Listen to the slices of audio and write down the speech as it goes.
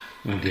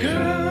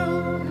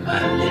Girl,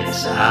 my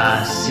lips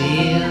are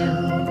sealed.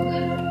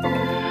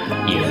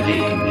 You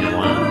make me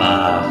want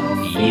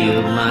barf.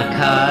 Yield my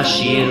car,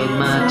 shield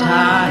my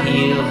tie,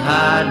 heel,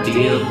 high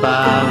deal,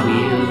 bar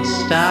wheel,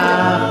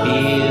 stop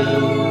you.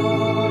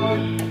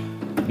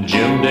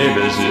 Jim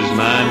Davis is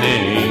my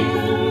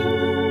name.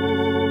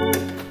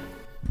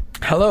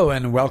 Hello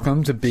and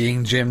welcome to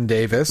Being Jim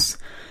Davis,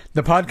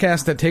 the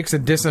podcast that takes a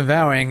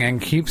disavowing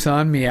and keeps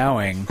on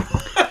meowing.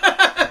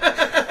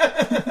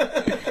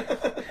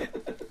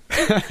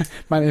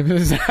 My name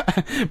is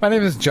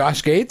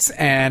Josh Gates,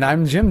 and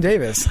I'm Jim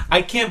Davis.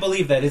 I can't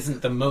believe that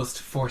isn't the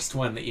most forced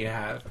one that you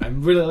have.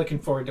 I'm really looking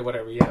forward to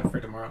whatever you have for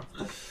tomorrow.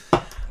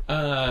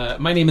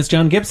 My name is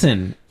John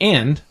Gibson,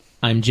 and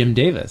I'm Jim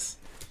Davis.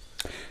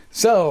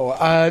 So,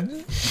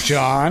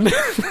 John...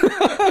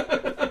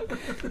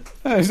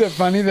 Is it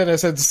funny that I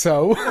said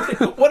so?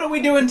 What are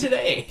we doing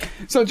today?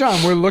 So,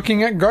 John, we're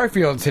looking at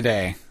Garfield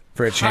today,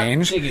 for a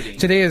change.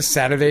 Today is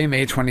Saturday,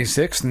 May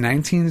 26th,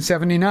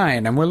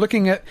 1979, and we're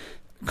looking at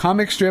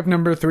comic strip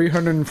number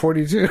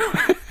 342.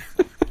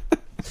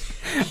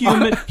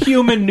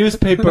 Human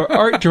newspaper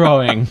art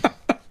drawing.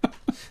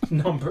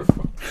 Number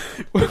 4.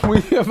 We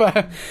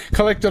have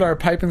collected our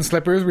pipe and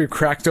slippers. We've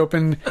cracked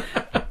open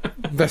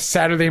the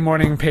Saturday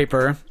morning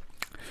paper,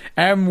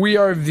 and we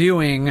are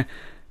viewing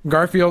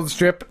Garfield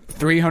strip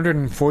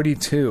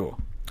 342.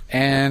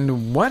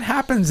 And what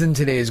happens in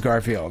today's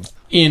Garfield?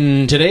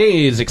 In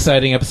today's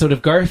exciting episode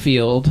of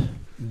Garfield,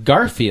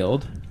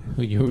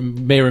 who you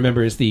may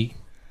remember is the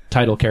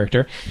title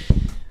character,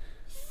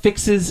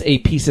 fixes a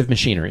piece of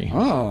machinery.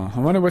 Oh, I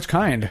wonder which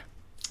kind.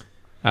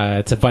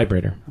 It's a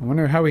vibrator. I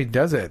wonder how he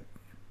does it.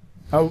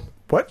 Oh,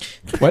 what?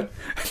 What?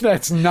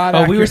 That's not Oh,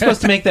 accurate. we were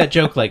supposed to make that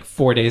joke like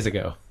 4 days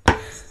ago.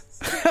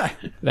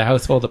 The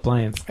household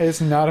appliance. It's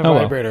not a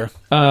vibrator.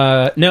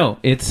 Well. No,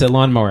 it's a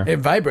lawnmower. It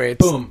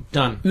vibrates. Boom,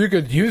 done. You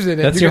could use it.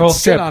 That's you your could whole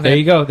sit strip. on There it.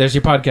 you go. There's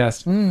your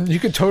podcast. You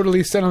could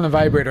totally sit on the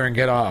vibrator and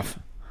get off.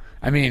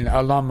 I mean,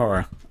 a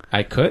lawnmower.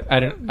 I could. I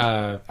don't.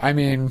 I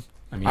mean,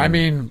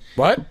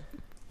 what?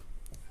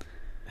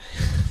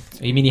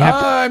 You mean you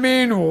have to? I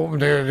mean, you have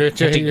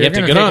to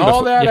get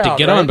on. You have to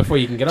get on before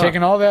you can get off.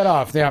 Taking all that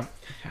off. Yeah.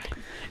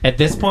 At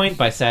this point,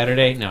 by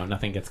Saturday, no,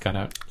 nothing gets cut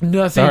out.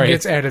 Nothing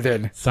gets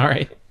edited.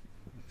 Sorry.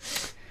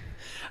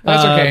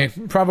 That's okay.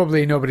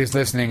 Probably nobody's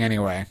listening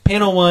anyway.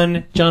 Panel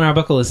 1, John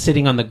Arbuckle is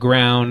sitting on the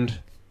ground.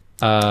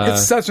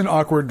 It's such an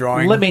awkward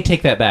drawing. Let me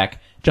take that back.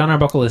 John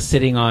Arbuckle is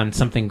sitting on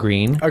something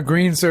green. A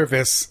green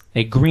surface.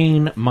 A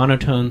green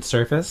monotone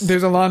surface.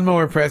 There's a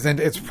lawnmower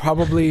present. It's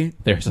probably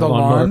There's the a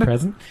lawnmower lawn.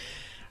 present.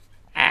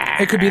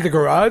 It could be the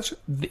garage.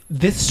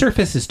 This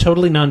surface is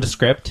totally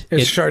nondescript.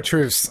 It's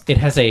chartreuse. It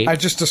has a... I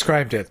just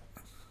described it.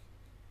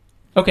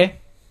 Okay.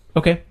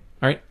 All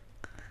right.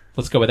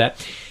 Let's go with that.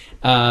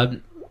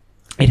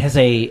 It has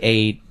like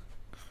a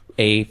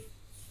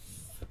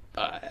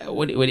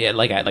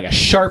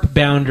sharp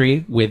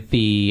boundary with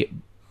the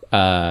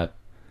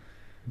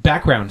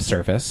background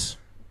surface.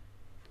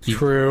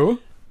 True.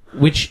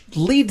 Which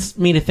leads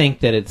me to think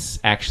that it's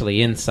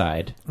actually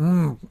inside.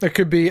 It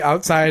could be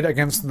outside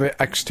against the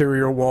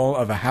exterior wall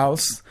of a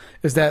house.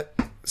 Is that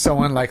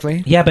so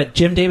unlikely? Yeah, but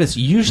Jim Davis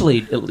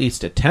usually at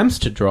least attempts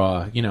to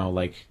draw,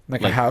 like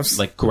a house?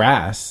 like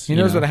grass. He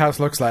knows what a house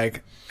looks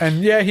like.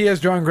 And yeah, he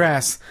has drawn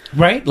grass.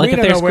 Right? Like if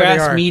there's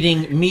grass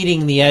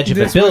meeting the edge of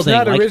a building, was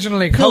not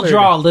originally colored. He'll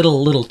draw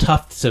little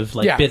tufts of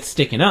bits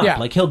sticking up. Yeah.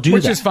 Like he'll do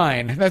Which that. is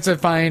fine. That's a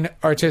fine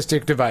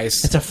artistic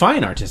device. It's a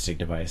fine artistic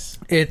device.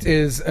 It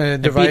is a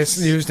device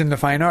used in the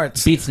fine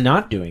arts. Beats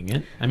not doing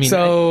it. I mean,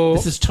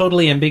 this is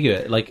totally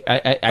ambiguous. Like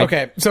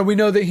okay, so we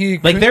know that he's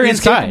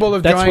inside. Capable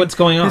of That's drawing, what's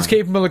going on. He's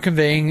capable of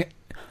conveying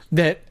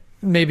that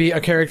maybe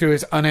a character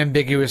is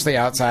unambiguously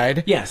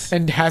outside. Yes.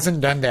 And hasn't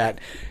done that.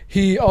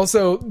 He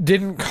also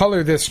didn't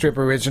color this strip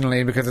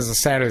originally because it's a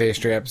Saturday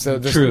strip. So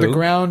the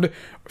ground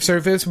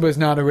surface was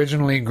not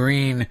originally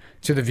green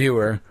to the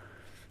viewer.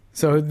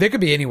 So they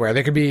could be anywhere.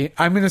 They could be,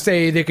 I'm going to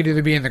say they could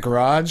either be in the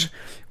garage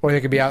or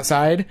they could be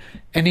outside.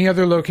 Any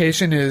other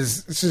location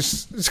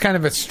it's kind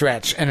of a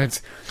stretch, and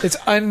it's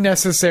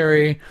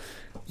unnecessary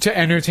to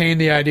entertain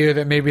the idea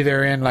that maybe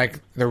they're in like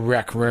the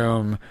rec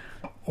room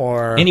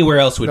or anywhere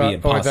else would be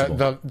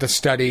impossible. Or the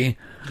study.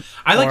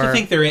 I like to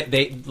think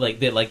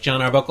they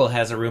John Arbuckle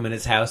has a room in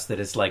his house that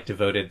is like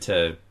devoted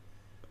to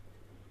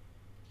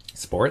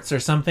sports or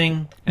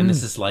something, and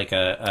this is like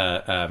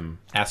a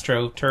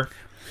AstroTurf.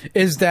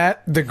 Is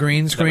that the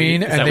green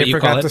screen and they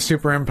forgot to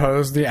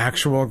superimpose the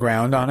actual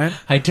ground on it?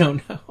 I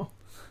don't know.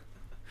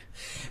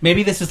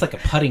 Maybe this is like a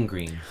putting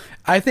green.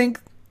 I think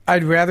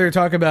I'd rather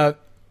talk about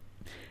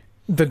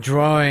the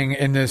drawing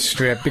in this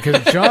strip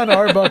because John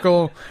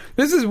Arbuckle,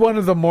 this is one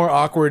of the more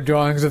awkward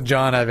drawings of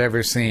John I've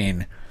ever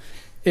seen.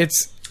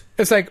 It's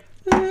like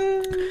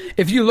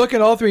if you look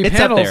at all three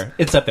panels,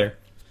 it's up there.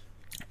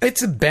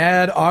 It's a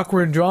bad,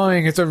 awkward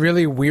drawing. It's a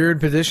really weird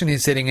position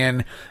he's sitting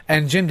in,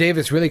 and Jim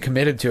Davis really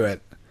committed to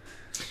it.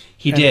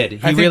 He did.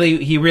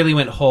 He really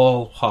went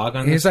whole hog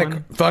on this one. He's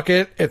like, fuck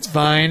it, it's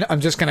fine.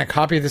 I'm just going to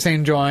copy the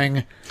same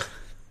drawing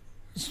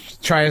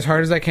try as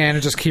hard as I can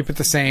and just keep it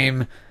the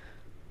same.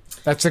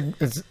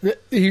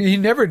 He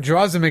never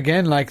draws them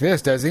again like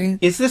this, does he?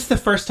 Is this the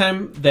first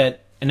time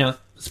that... Now,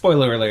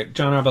 spoiler alert,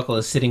 John Arbuckle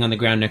is sitting on the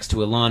ground next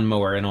to a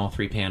lawnmower in all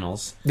 3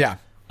 panels. Yeah.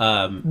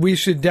 We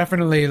should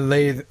definitely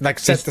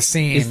set the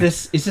scene. Is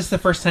this the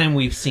first time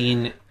we've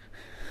seen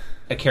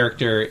a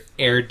character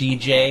air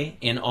DJ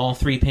in all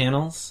 3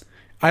 panels?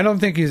 I don't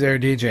think he's air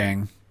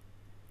DJing.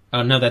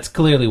 Oh, no, that's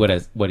clearly what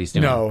he's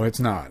doing. No, it's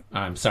not.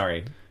 I'm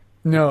sorry.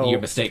 No.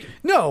 You're mistaken.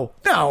 No,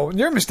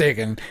 you're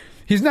mistaken.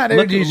 He's not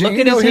air DJing. Look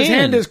at his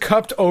hand is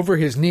cupped over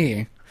his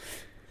knee.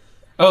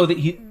 Oh,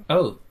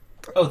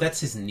 that's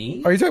his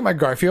knee? Are you talking about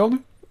Garfield?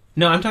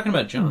 No, I'm talking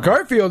about John.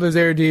 Garfield is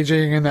air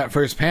DJing in that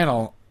first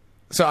panel.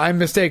 So I'm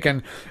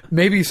mistaken.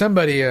 Maybe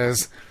somebody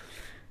is.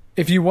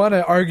 If you want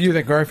to argue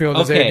that Garfield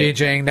is air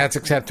DJing, that's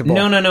acceptable.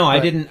 No. But, I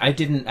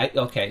didn't.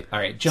 Okay, all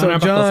right. John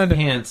Arbuckle's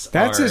pants.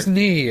 That's his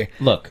knee.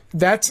 Look,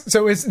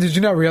 did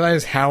you not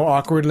realize how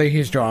awkwardly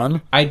he's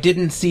drawn? I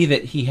didn't see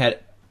that he had.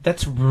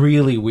 That's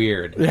really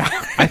weird. Yeah.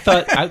 I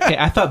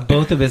thought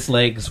both of his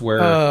legs were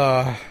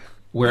over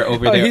there,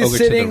 over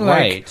to the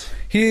right.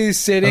 He's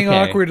sitting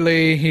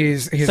awkwardly.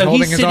 He's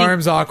holding his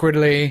arms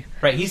awkwardly.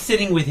 Right. He's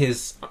sitting with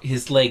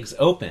his legs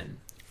open.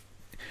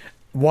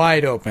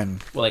 Wide open.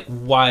 Like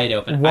wide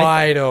open.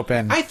 Wide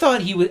open. I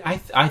thought he would. I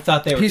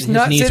thought his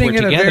not knees sitting were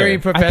in together. a very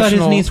professional. I thought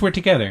his knees were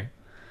together.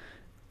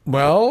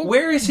 Well,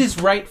 where is his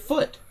right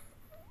foot?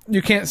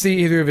 You can't see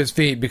either of his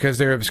feet because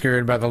they're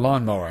obscured by the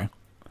lawnmower.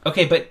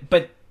 Okay,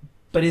 but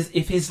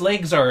if his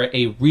legs are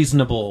a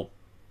reasonable,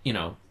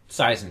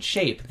 size and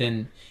shape,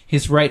 then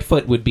his right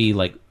foot would be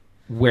like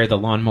where the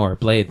lawnmower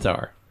blades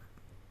are.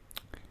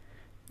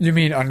 You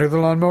mean under the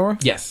lawnmower?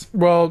 Yes.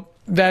 Well,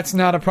 that's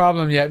not a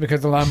problem yet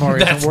because the lawnmower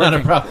isn't working. That's not a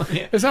problem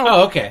yet. It's not.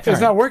 Oh, okay.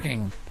 It's not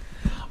working.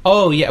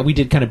 Oh, yeah, we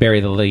did kind of bury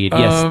the lead.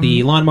 Yes,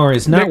 the lawnmower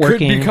is not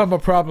working. Could become a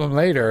problem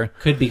later.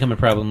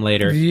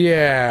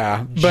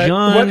 Yeah, but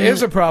what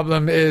is a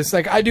problem is,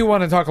 I do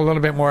want to talk a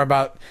little bit more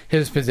about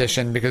his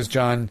position because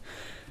John...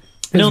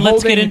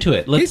 let's get into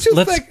it. Let's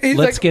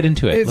get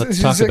into it. Let's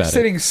talk about it. He's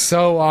sitting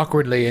so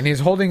awkwardly, and he's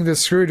holding the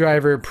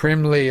screwdriver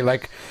primly,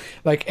 like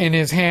in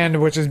his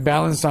hand, which is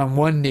balanced on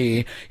one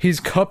knee. He's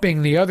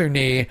cupping the other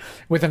knee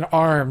with an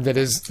arm that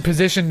is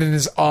positioned in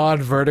this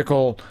odd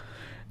vertical,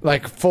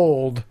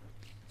 fold.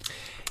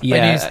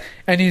 Yeah,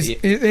 and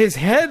his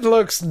head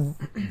looks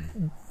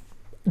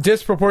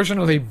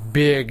disproportionately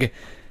big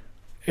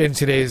in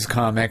today's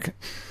comic.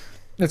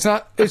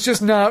 It's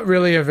just not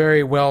really a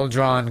very well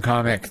drawn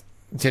comic.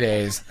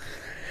 Today's.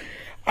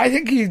 I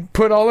think he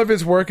put all of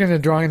his work into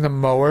drawing the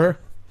mower.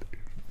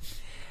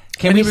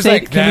 Can we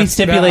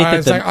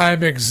stipulate that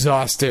I'm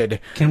exhausted.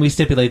 Can we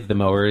stipulate that the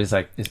mower is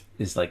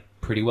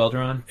pretty well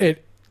drawn?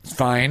 It's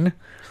fine.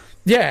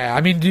 Yeah, I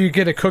mean, do you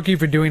get a cookie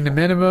for doing the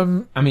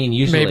minimum? I mean,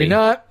 usually maybe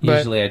not. But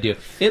usually I do.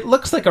 It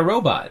looks like a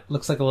robot.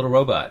 Looks like a little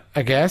robot.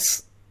 I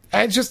guess.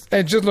 It just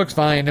looks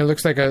fine. It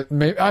looks like I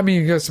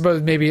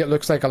suppose maybe it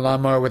looks like a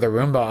lawnmower with a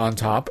Roomba on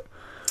top.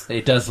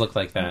 It does look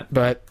like that,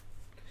 but.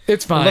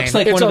 It's fine. It looks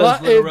like one of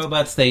those little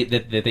robots that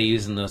they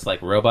use in those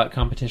robot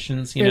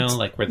competitions, where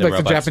the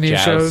robots the Japanese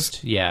joust.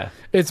 shows. Yeah,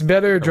 it's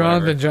better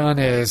drawn than John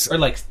is, or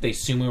they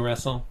sumo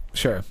wrestle.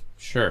 Sure.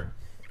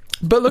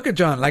 But look at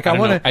John.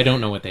 I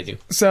don't know what they do.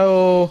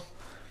 So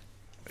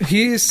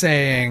he's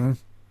saying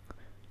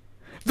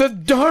the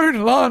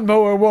darn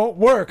lawnmower won't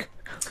work,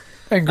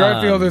 and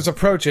Garfield is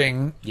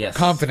approaching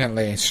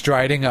confidently,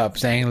 striding up,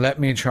 saying, "Let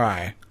me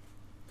try."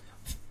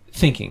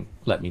 Thinking,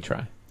 "Let me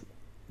try."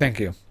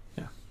 Thank you.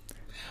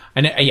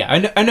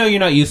 I know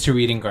you're not used to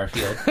reading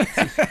Garfield.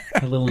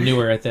 A little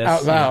newer at this.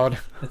 Out loud.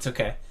 That's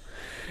okay.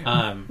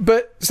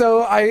 But,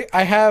 so, I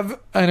have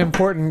an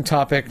important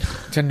topic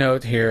to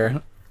note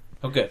here.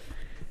 Oh, good.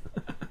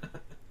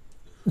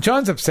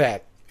 John's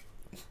upset.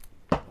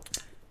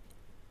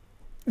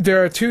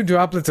 There are 2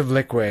 droplets of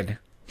liquid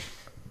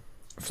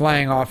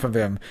flying off of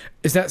him.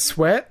 Is that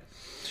sweat?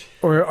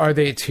 Or are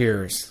they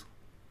tears?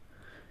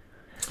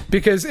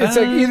 Because it's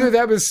either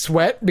that was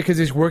sweat because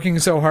he's working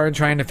so hard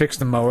trying to fix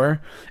the mower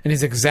and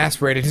he's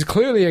exasperated. He's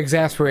clearly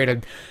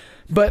exasperated.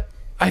 But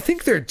I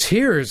think they're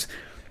tears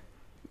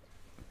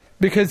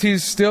because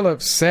he's still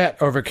upset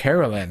over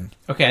Carolyn.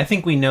 Okay, I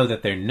think we know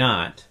that they're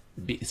not.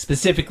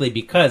 Specifically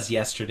because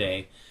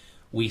yesterday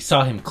we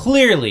saw him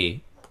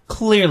clearly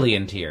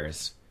in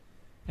tears.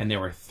 And there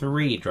were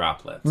 3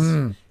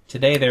 droplets.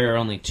 Today there are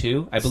only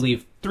 2. I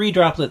believe 3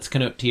 droplets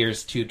connote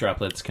tears, 2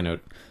 droplets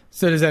connote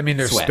So does that mean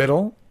they're sweat.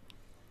 spittle?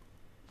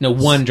 No,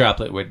 1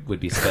 droplet would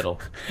be spittle.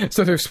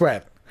 So they're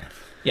sweat.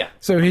 Yeah.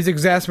 So he's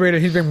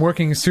exasperated. He's been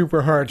working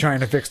super hard trying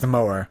to fix the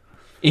mower.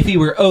 If he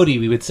were Odie,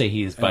 we would say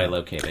he's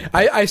bilocated.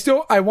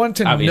 I want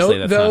to Obviously,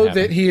 note, though,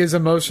 that he is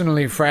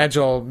emotionally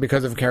fragile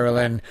because of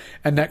Carolyn,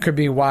 and that could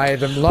be why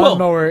the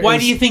lawnmower why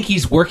do you think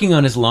he's working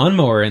on his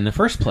lawnmower in the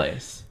first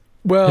place?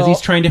 Well, because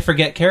he's trying to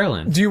forget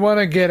Carolyn. Do you want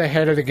to get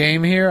ahead of the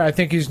game here? I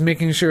think he's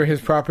making sure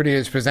his property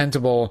is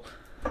presentable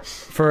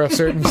for a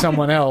certain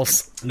someone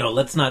else. No,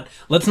 let's not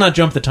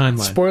jump the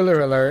timeline. Spoiler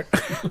alert.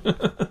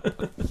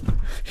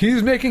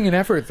 He's making an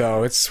effort,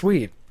 though. It's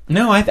sweet.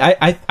 No,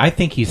 I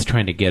think he's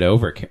trying to get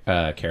over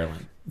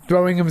Carolyn.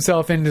 Throwing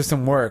himself into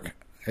some work,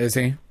 is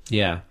he?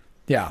 Yeah.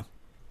 Yeah.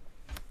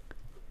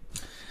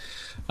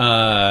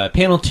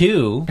 Panel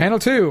 2. Panel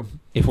 2.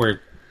 If we're...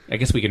 I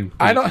guess we can...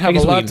 I don't have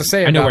a lot to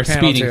say I know about we're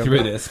panel speeding 2,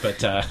 through this, but...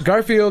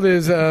 Garfield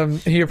is...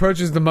 he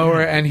approaches the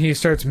mower and he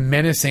starts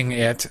menacing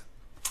it.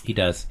 He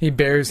does. He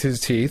bares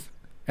his teeth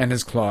and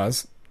his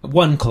claws.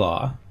 One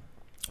claw.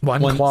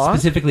 One claw?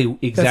 Specifically,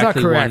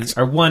 exactly correct.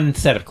 one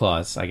set of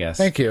claws, I guess.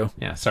 Thank you.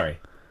 Yeah, sorry.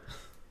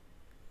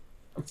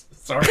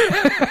 Sorry.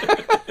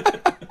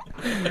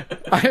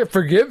 I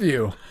forgive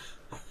you.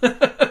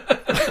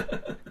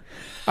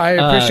 I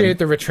appreciate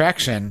the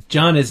retraction.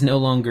 John is no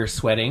longer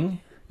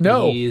sweating.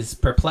 No. He's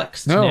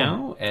perplexed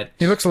now.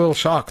 He looks a little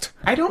shocked.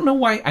 I don't know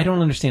why. I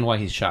don't understand why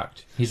he's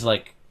shocked. He's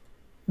like...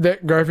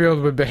 That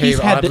Garfield would behave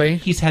oddly.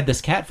 He's had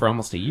this cat for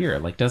almost a year.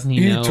 Like, doesn't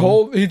he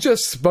know? He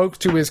just spoke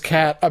to his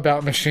cat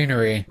about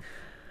machinery.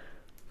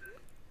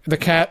 The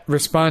cat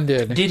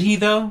responded. Did he,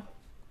 though?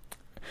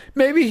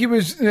 Maybe he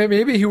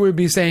would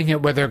be saying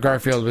it whether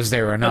Garfield was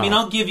there or not. I mean,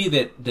 I'll give you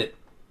that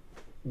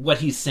what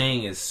he's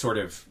saying is sort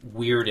of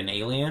weird and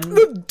alien.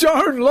 The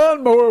darn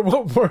lawnmower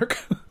won't work.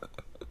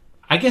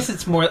 I guess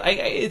it's more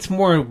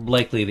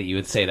likely that you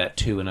would say that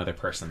to another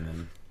person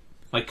than,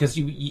 like, because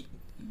you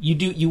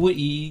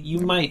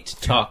might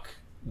talk,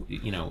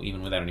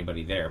 even without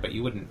anybody there, but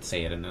you wouldn't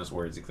say it in those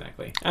words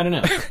exactly. I don't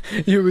know.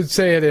 You would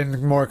say it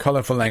in more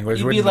colorful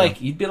language.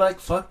 You'd be like,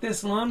 "Fuck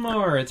this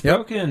lawnmower, it's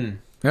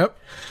broken." Yep.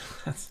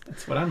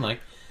 That's what I'm like.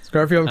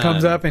 Garfield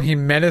comes up and he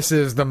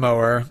menaces the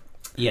mower.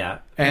 Yeah.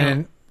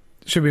 And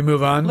should we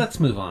move on? Let's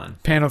move on.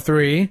 Panel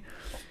 3.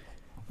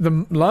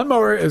 The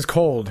lawnmower is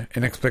cold,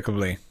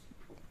 inexplicably.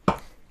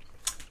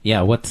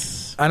 Yeah, I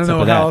don't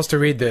know how else to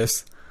read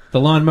this.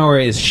 The lawnmower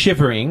is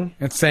shivering.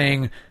 It's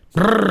saying,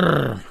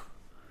 brrr.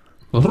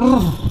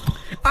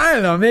 I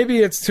don't know. Maybe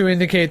it's to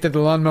indicate that the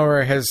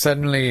lawnmower has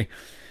suddenly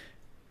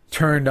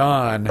turned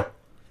on,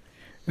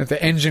 that the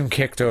engine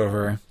kicked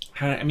over.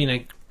 I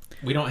mean,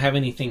 we don't have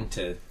anything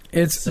to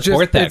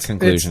support that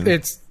conclusion.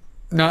 It's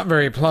not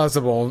very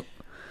plausible.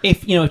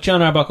 If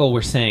John Arbuckle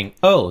were saying,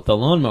 "Oh, the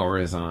lawnmower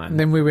is on,"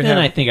 then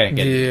I think I could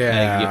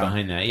get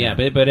behind that. Yeah,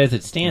 but as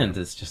it stands,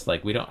 it's just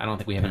like I don't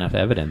think we have enough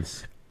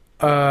evidence.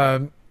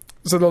 So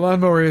the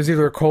lawnmower is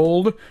either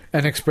cold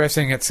and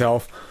expressing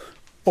itself,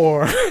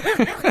 or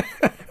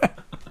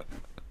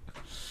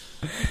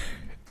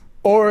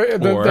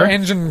the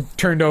engine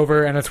turned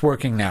over and it's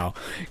working now.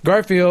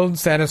 Garfield,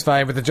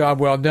 satisfied with the job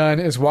well done,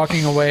 is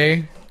walking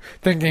away,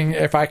 thinking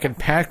if I could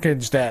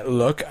package that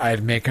look,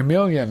 I'd make $1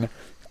 million.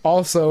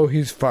 Also,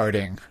 he's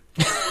farting.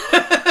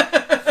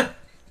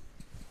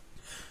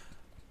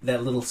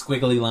 That little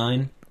squiggly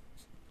line?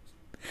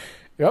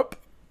 Yep.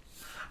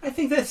 I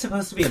think that's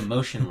supposed to be a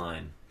motion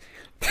line.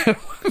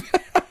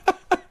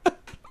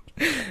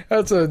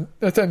 That's a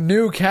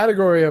new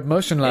category of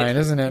motion line,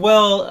 isn't it?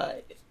 Well,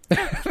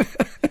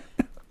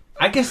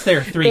 I guess there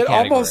are 3 categories. It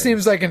almost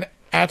seems like an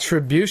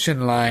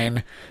attribution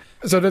line,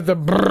 so that the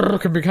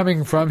brrr could be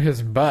coming from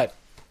his butt.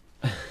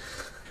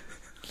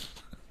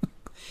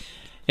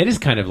 It is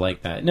kind of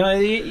like that. No,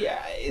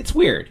 it's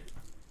weird.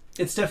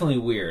 It's definitely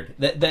weird.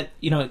 That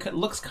it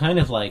looks kind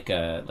of like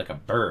a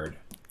bird.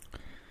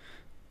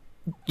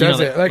 Does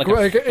it? Like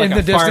in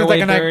the distance,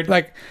 like an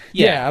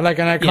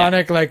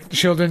iconic like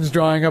children's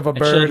drawing of a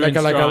bird, like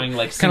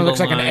kind of looks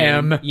like an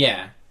M.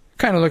 Yeah,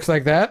 kind of looks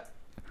like that.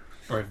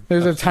 Or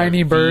there's a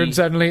tiny bird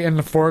suddenly in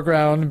the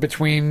foreground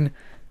between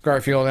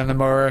Garfield and the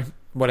mower.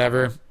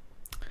 Whatever.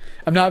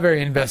 I'm not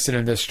very invested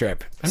in this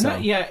strip.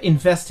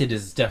 Invested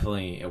is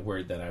definitely a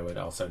word that I would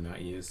also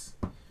not use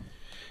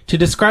to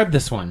describe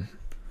this one.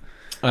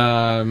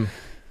 So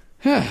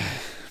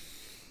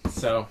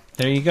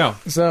there you go.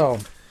 So,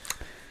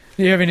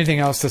 do you have anything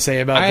else to say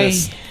about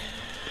this?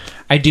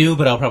 I do,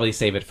 but I'll probably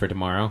save it for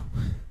tomorrow.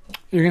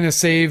 You're going to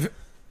save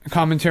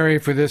commentary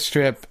for this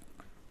strip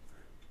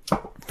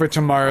for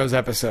tomorrow's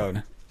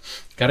episode.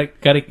 Gotta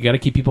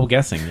keep people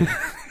guessing.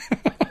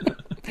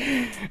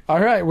 All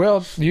right,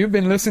 well, you've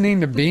been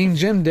listening to Being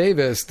Jim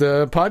Davis,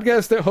 the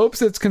podcast that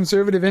hopes its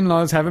conservative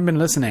in-laws haven't been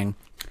listening.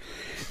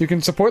 You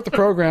can support the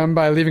program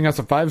by leaving us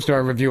a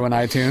 5-star review on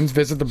iTunes.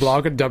 Visit the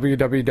blog at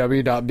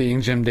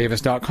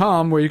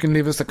www.beingjimdavis.com, where you can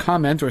leave us a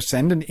comment or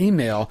send an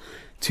email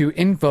to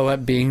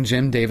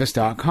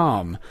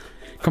info@beingjimdavis.com.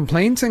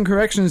 Complaints and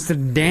corrections to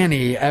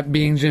Danny at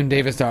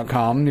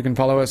beingjimdavis.com. You can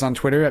follow us on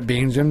Twitter at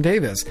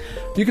beingjimdavis.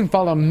 You can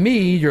follow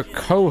me, your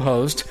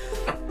co-host,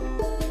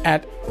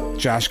 at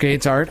Josh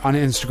Gates Art on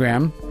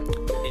Instagram.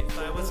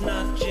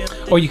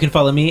 Or you can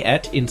follow me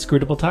at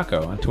Inscrutable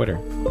Taco on Twitter.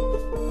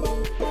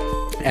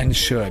 And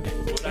should.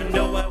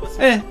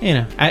 I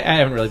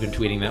haven't really been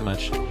tweeting that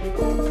much.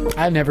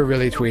 I never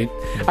really tweet.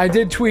 I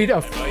did tweet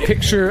a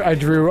picture I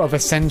drew of a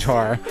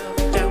centaur.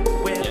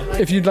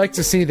 If you'd like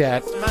to see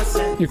that,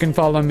 you can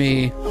follow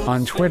me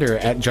on Twitter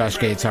at Josh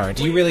Gates Art.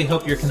 Do you really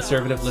hope your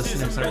conservative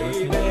listeners aren't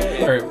listening?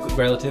 Or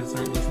relatives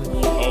aren't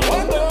listening?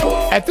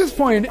 At this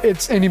point,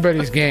 it's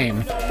anybody's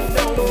game.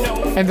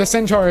 And the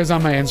centaur is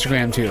on my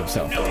Instagram too,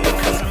 so...